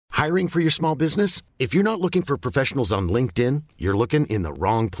Hiring for your small business? If you're not looking for professionals on LinkedIn, you're looking in the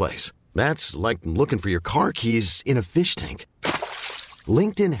wrong place. That's like looking for your car keys in a fish tank.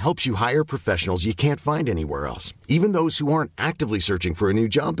 LinkedIn helps you hire professionals you can't find anywhere else, even those who aren't actively searching for a new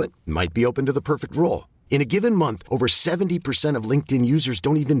job but might be open to the perfect role. In a given month, over 70% of LinkedIn users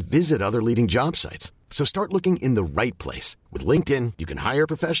don't even visit other leading job sites. So start looking in the right place. With LinkedIn, you can hire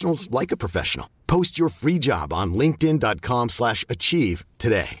professionals like a professional. Post your free job on linkedin.com/achieve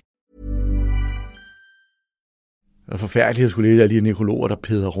today. Det er forfærdeligt at skulle læse alle de nekrologer, der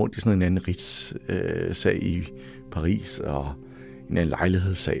peder rundt i sådan en anden sag i Paris og en anden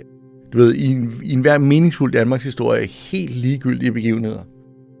lejlighedssag. Du ved, i enhver meningsfuld Danmarks historie er helt ligegyldige begivenheder.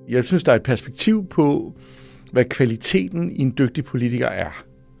 Jeg synes, der er et perspektiv på, hvad kvaliteten i en dygtig politiker er.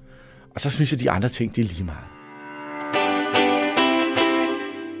 Og så synes jeg, at de andre ting, det er lige meget.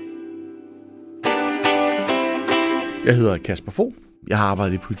 Jeg hedder Kasper Fogh. Jeg har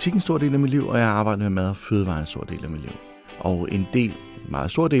arbejdet i politik en stor del af mit liv, og jeg har arbejdet med mad og fødevare en stor del af mit liv. Og en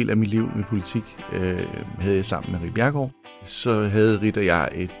meget stor del af mit liv med politik havde jeg sammen med Ritt Bjerregaard. Så havde Ritt og jeg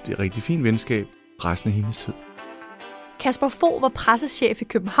et rigtig fint venskab resten af hendes tid. Kasper Fogh var pressechef i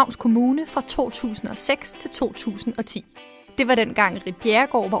Københavns Kommune fra 2006 til 2010. Det var dengang Ritt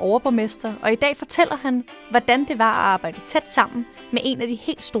Bjerregaard var overborgmester, og i dag fortæller han, hvordan det var at arbejde tæt sammen med en af de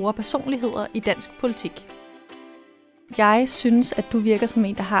helt store personligheder i dansk politik. Jeg synes, at du virker som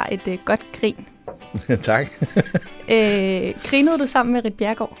en, der har et godt grin. Tak. Grinede du sammen med Ritt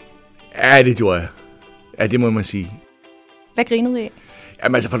Bjerregaard? Ja, det gjorde jeg. Ja, det må man sige. Hvad grinede I af?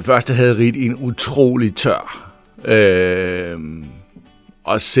 Jamen altså for det første havde Ritt en utrolig tør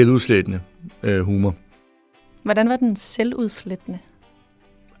og selvudslættende humor. Hvordan var den selvudslættende?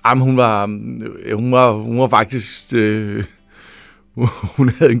 Jamen hun var faktisk hun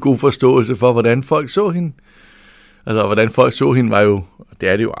havde en god forståelse for hvordan folk så hende. Altså hvordan folk så hende var jo, det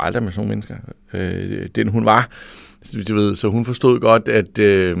er det jo aldrig med sådan nogle mennesker. Den hun var, du ved, så hun forstod godt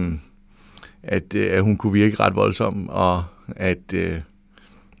at hun kunne virke ret voldsom, og at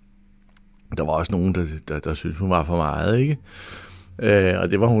der var også nogen, der syntes, hun var for meget, ikke?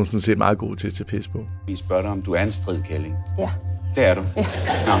 Og det var hun sådan set meget god til at tage pis på. Vi spørger dig, om du er en stridkælling. Ja. Det er du? Ja.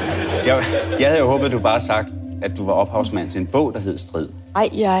 Nå, jeg havde jo håbet, at du bare sagt, at du var ophavsmand til en bog, der hed Strid. Ej,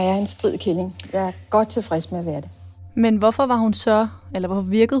 jeg er en stridkælling. Jeg er godt tilfreds med at være det. Men hvorfor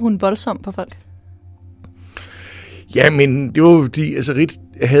virkede hun voldsom på folk? Ja, men det var jo fordi, altså Ritt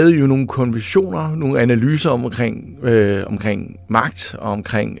havde jo nogle konventioner, nogle analyser omkring magt, og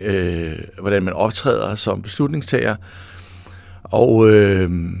omkring, hvordan man optræder som beslutningstager.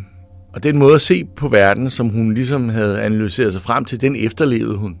 Og den måde at se på verden, som hun ligesom havde analyseret sig frem til, den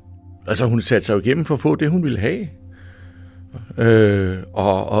efterlevede hun. Altså hun satte sig jo igennem for at få det, hun ville have.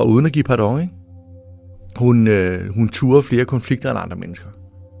 Og uden at give pardon, ikke? Hun turde flere konflikter end andre mennesker.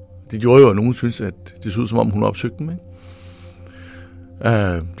 Det gjorde jo, at nogen synes, at det så ud som om, hun opsøgte dem, ikke?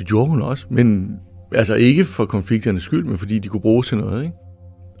 Det gjorde hun også, men altså ikke for konflikternes skyld, men fordi de kunne bruges til noget, ikke?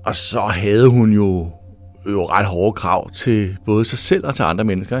 Og så havde hun jo ret hårde krav til både sig selv og til andre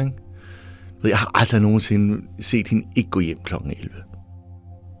mennesker, ikke? Jeg har aldrig nogensinde set hende ikke gå hjem kl. 11.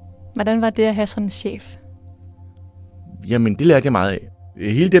 Hvordan var det at have sådan en chef? Jamen, det lærte jeg meget af.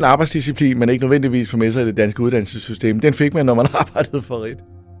 Hele den arbejdsdisciplin, man ikke nødvendigvis får med sig i det danske uddannelsessystem, den fik man, når man arbejdede for Ritt.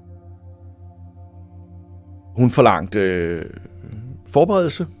 Hun forlangte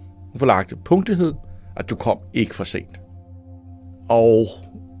forberedelse, hun forlangte punktlighed, at du kom ikke for sent. Og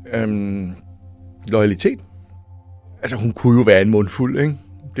loyalitet. Altså, hun kunne jo være en mundfuld, ikke?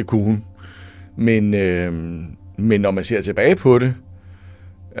 Det kunne hun. Men når man ser tilbage på det,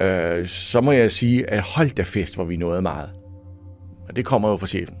 så må jeg sige, at hold da fest, hvor vi nåede meget. Og det kommer jo fra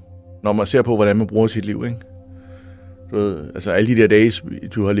chefen. Når man ser på, hvordan man bruger sit liv, ikke? Du ved, altså alle de der dage,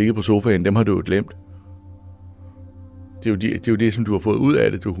 du har ligget på sofaen, dem har du jo glemt. Det er jo det, som du har fået ud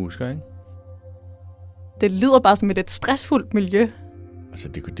af det, du husker, ikke? Det lyder bare som et stressfuldt miljø. Altså,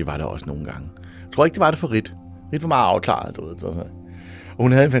 det var der også nogle gange. Jeg tror ikke, det var det for Ritt. Ritt var meget afklaret, du ved. Og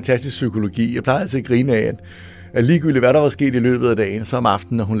hun havde en fantastisk psykologi. Jeg plejede altid at grine af, at ligegyldigt, hvad der var sket i løbet af dagen, så om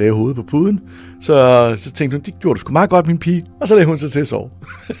aftenen, når hun lagde hovedet på puden, så tænkte hun, det gjorde du sgu meget godt, min pige. Og så lagde hun sig til at sove.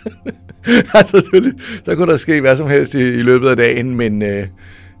 Altså, så kunne der ske hvad som helst i løbet af dagen,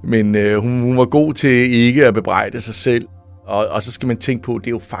 men hun var god til ikke at bebrejde sig selv. Og så skal man tænke på, det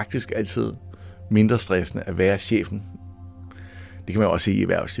er jo faktisk altid mindre stressende at være chefen. Det kan man jo også sige i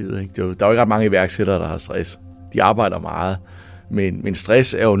erhvervslivet, ikke? Der er jo ikke ret mange iværksættere, der har stress. De arbejder meget, men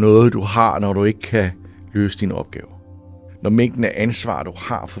stress er jo noget, du har, når du ikke kan løse dine opgaver. Når mængden af ansvar, du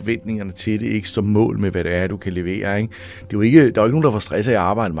har, forventningerne til det, ikke står mål med, hvad det er, du kan levere. Ikke? Der er jo ikke nogen, der får stress af at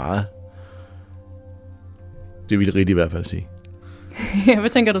arbejde meget. Det vil Ritt i hvert fald sige. Hvad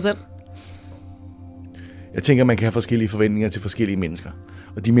tænker du selv? Jeg tænker, at man kan have forskellige forventninger til forskellige mennesker.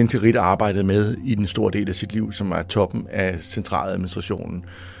 Og de mennesker, Ritt arbejdede med i den store del af sit liv, som er toppen af centraladministrationen,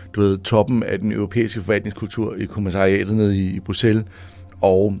 du ved, toppen af den europæiske forvaltningskultur i kommissariatet nede i Bruxelles,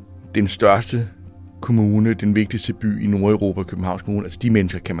 og den største kommune, den vigtigste by i Nordeuropa, Københavns Kommune, altså de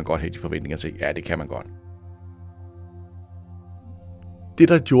mennesker kan man godt have de forventninger til. Ja, det kan man godt. Det,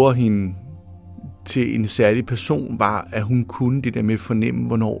 der gjorde hende til en særlig person, var, at hun kunne det der med at fornemme,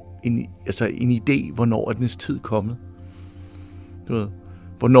 hvornår en idé, hvornår er dens tid kommet. Du ved,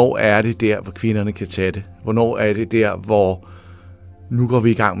 hvornår er det der, hvor kvinderne kan tage det? Hvornår er det der, hvor nu går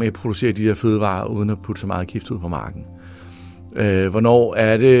vi i gang med at producere de der fødevarer, uden at putte så meget gift ud på marken? Hvornår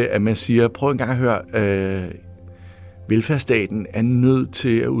er det, at man siger, prøv en gang at høre, velfærdsstaten er nødt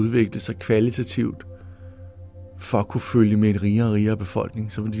til at udvikle sig kvalitativt, for at kunne følge med en rigere og rigere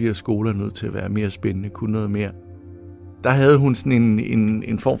befolkning, så var de her skoler nødt til at være mere spændende, kunne noget mere. Der havde hun sådan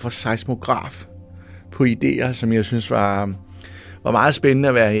en form for seismograf på idéer, som jeg synes var meget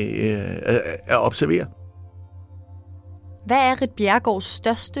spændende at observere. Hvad er Ritt Bjerregaards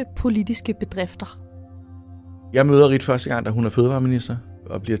største politiske bedrifter? Jeg møder Ritt første gang, da hun er fødevareminister,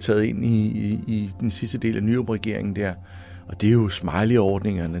 og bliver taget ind i den sidste del af Nyrup-regeringen der. Og det er jo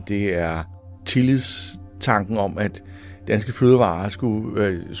smiley-ordningerne, det er tillidstanken om, at danske fødevarer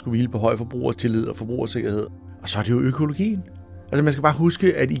skulle hvile på høj forbrugertillid og forbrugersikkerhed. Og så er det jo økologien. Altså man skal bare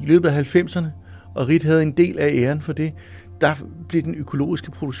huske, at i løbet af 90'erne, og Ritt havde en del af æren for det, der blev den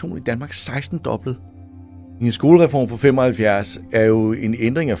økologiske produktion i Danmark 16-doblet. En skolereform for 75 er jo en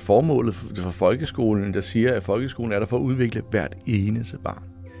ændring af formålet for folkeskolen, der siger, at folkeskolen er der for at udvikle hvert eneste barn.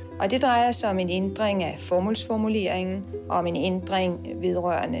 Og det drejer sig om en ændring af formålsformuleringen, om en ændring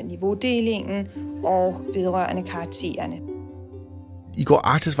vedrørende niveaudelingen og vedrørende karaktererne. I går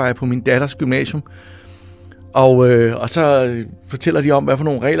aftes var jeg på min datters gymnasium, og så fortæller de om, hvad for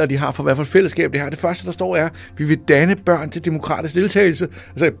nogle regler de har for, hvad for et fællesskab de har. Det første, der står, er, at vi vil danne børn til demokratisk deltagelse.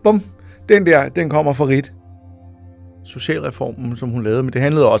 Altså, bum, den kommer fra Ritt. Socialreformen, som hun lavede, men det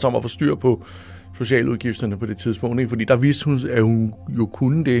handlede også om at få styr på socialudgifterne på det tidspunkt, ikke? Fordi der vidste hun, at hun jo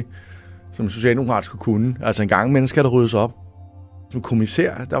kunne det, som socialdemokrat skulle kunne. Altså en gang mennesker, der ryddes op. Som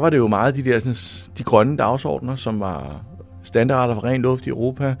kommissær, der var det jo meget de grønne dagsordner, som var standarder for ren luft i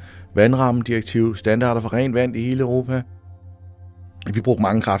Europa, vandrammedirektiv, standarder for ren vand i hele Europa. Vi brugte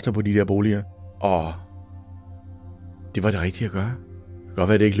mange kræfter på de der boliger, og det var det rigtige at gøre. Det kan godt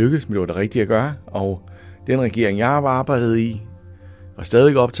være, at det ikke lykkedes, men det var det rigtige at gøre, og den regering, jeg har arbejdet i, var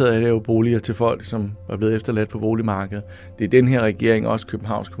stadig optaget af at lave boliger til folk, som var blevet efterladt på boligmarkedet. Det er den her regering, også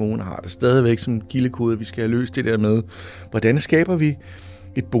Københavns Kommune, har det stadigvæk som gildekode, vi skal have løst det der med. Hvordan skaber vi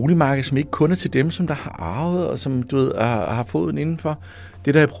et boligmarked, som ikke kun er til dem, som der har arvet, og som du ved, har fået den indenfor?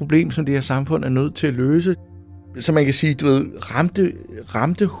 Det der er et problem, som det her samfund er nødt til at løse. Så man kan sige, du ved,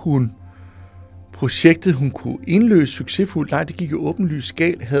 ramte hun projektet, hun kunne indløse succesfuldt? Nej, det gik jo åbenlyst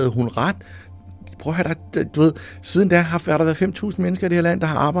galt. Havde hun ret? Prøv at høre, du ved, siden da har der været 5.000 mennesker i det her land, der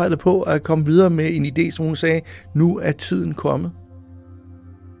har arbejdet på at komme videre med en idé, som hun sagde, nu er tiden kommet.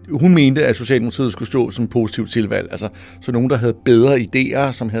 Hun mente, at Socialdemokratiet skulle stå som positivt tilvalg, altså så nogen, der havde bedre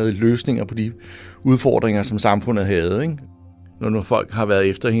idéer, som havde løsninger på de udfordringer, som samfundet havde, ikke? Når folk har været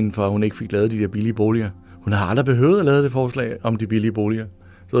efter hende, for at hun ikke fik lavet de der billige boliger. Hun har aldrig behøvet at lave det forslag om de billige boliger.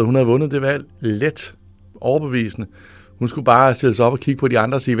 Så hun havde vundet det valg let, overbevisende. Hun skulle bare stille sig op og kigge på de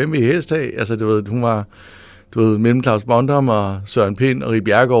andre og sige, hvem vil I helst have? Altså, du ved, hun var, mellem Claus Bondum og Søren Pind og Ritt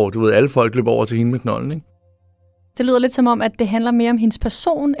Bjerregaard. Du ved, alle folk løb over til hende med knolden, ikke? Det lyder lidt som om, at det handler mere om hendes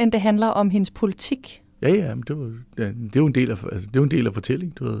person, end det handler om hendes politik. Ja, men det er jo en del af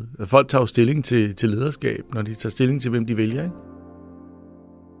fortællingen, du ved. Folk tager jo stilling til lederskab, når de tager stilling til, hvem de vælger, ikke?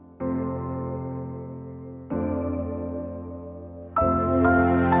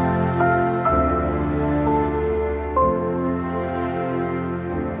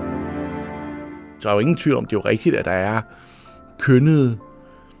 Så er jo ingen tvivl om, det er jo rigtigt, at der er kønnede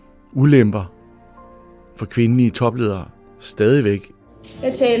ulemper for kvindelige topledere stadigvæk.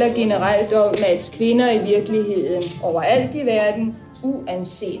 Jeg taler generelt om, at kvinder i virkeligheden overalt i verden,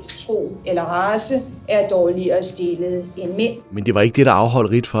 uanset tro eller race, er dårligere stillet end mænd. Men det var ikke det, der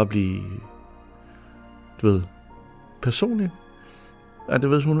afholdt Ritt for at blive, personligt. Ja,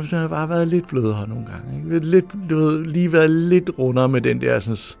 hun har bare været lidt blødere nogle gange. Ikke? Lige været lidt rundere med den der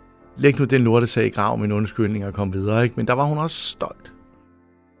sådan, læg nu den lortesag i grav med en undskyldning og kom videre, ikke? Men der var hun også stolt.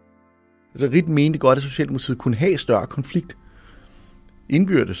 Altså Ritt mente godt, at Socialdemokratiet kunne have større konflikt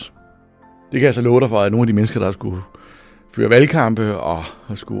indbyrdes. Det kan jeg så love dig for, at nogle af de mennesker, der skulle føre valgkampe og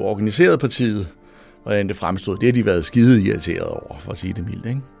skulle organisere partiet, hvordan det fremstod, det har de været skide irriteret over, for at sige det mildt,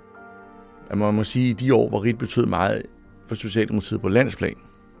 ikke? At man må sige, at de år, hvor Ritt betød meget for Socialdemokratiet på landsplan.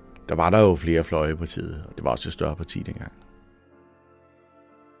 Der var der jo flere fløje i partiet, og det var også et større parti dengang.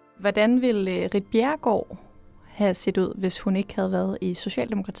 Hvordan ville Ritt Bjerregaard have set ud, hvis hun ikke havde været i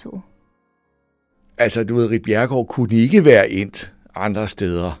Socialdemokratiet? Altså, du ved, Ritt Bjerregaard kunne ikke være endt andre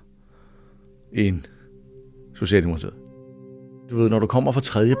steder end Socialdemokratiet. Du ved, når du kommer fra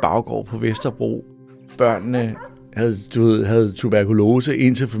 3. baggård på Vesterbro, børnene havde tuberkulose,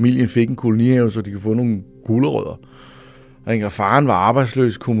 indtil familien fik en kolonihave, så de kunne få nogle gulerødder. Og faren var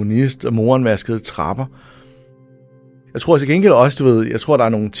arbejdsløs kommunist, og moren vaskede trapper. Jeg tror til gengæld også, jeg tror, der er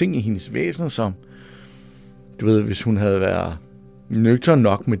nogle ting i hendes væsen, som, hvis hun havde været nøgtern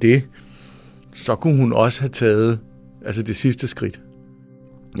nok med det, så kunne hun også have taget det sidste skridt.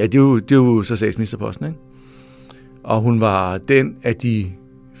 Ja, det er jo så statsministerposten, ikke? Og hun var den af de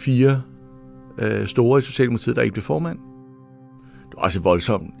 4 store i Socialdemokratiet, der ikke blev formand. Det var også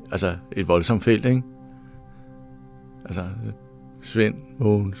et voldsomt felt, ikke? Svend,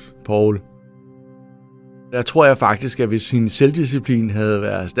 Mogens, Poul. Der tror jeg faktisk, at hvis hendes selvdisciplin havde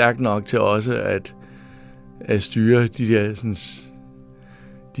været stærk nok til også at styre de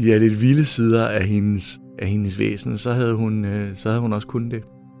der lidt vilde sider af hendes væsen, så havde hun også kunnet det.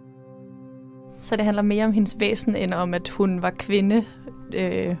 Så det handler mere om hendes væsen, end om, at hun var kvinde,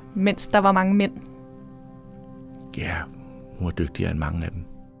 mens der var mange mænd? Ja, hun var dygtigere end mange af dem.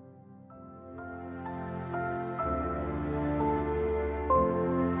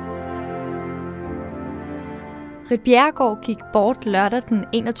 Ritt Bjerregaard gik bort lørdag den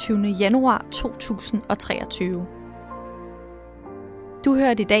 21. januar 2023. Du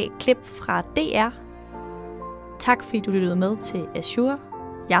hørte i dag klip fra DR. Tak fordi du lyttede med til Azure.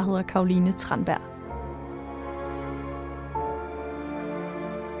 Jeg hedder Caroline Tranberg.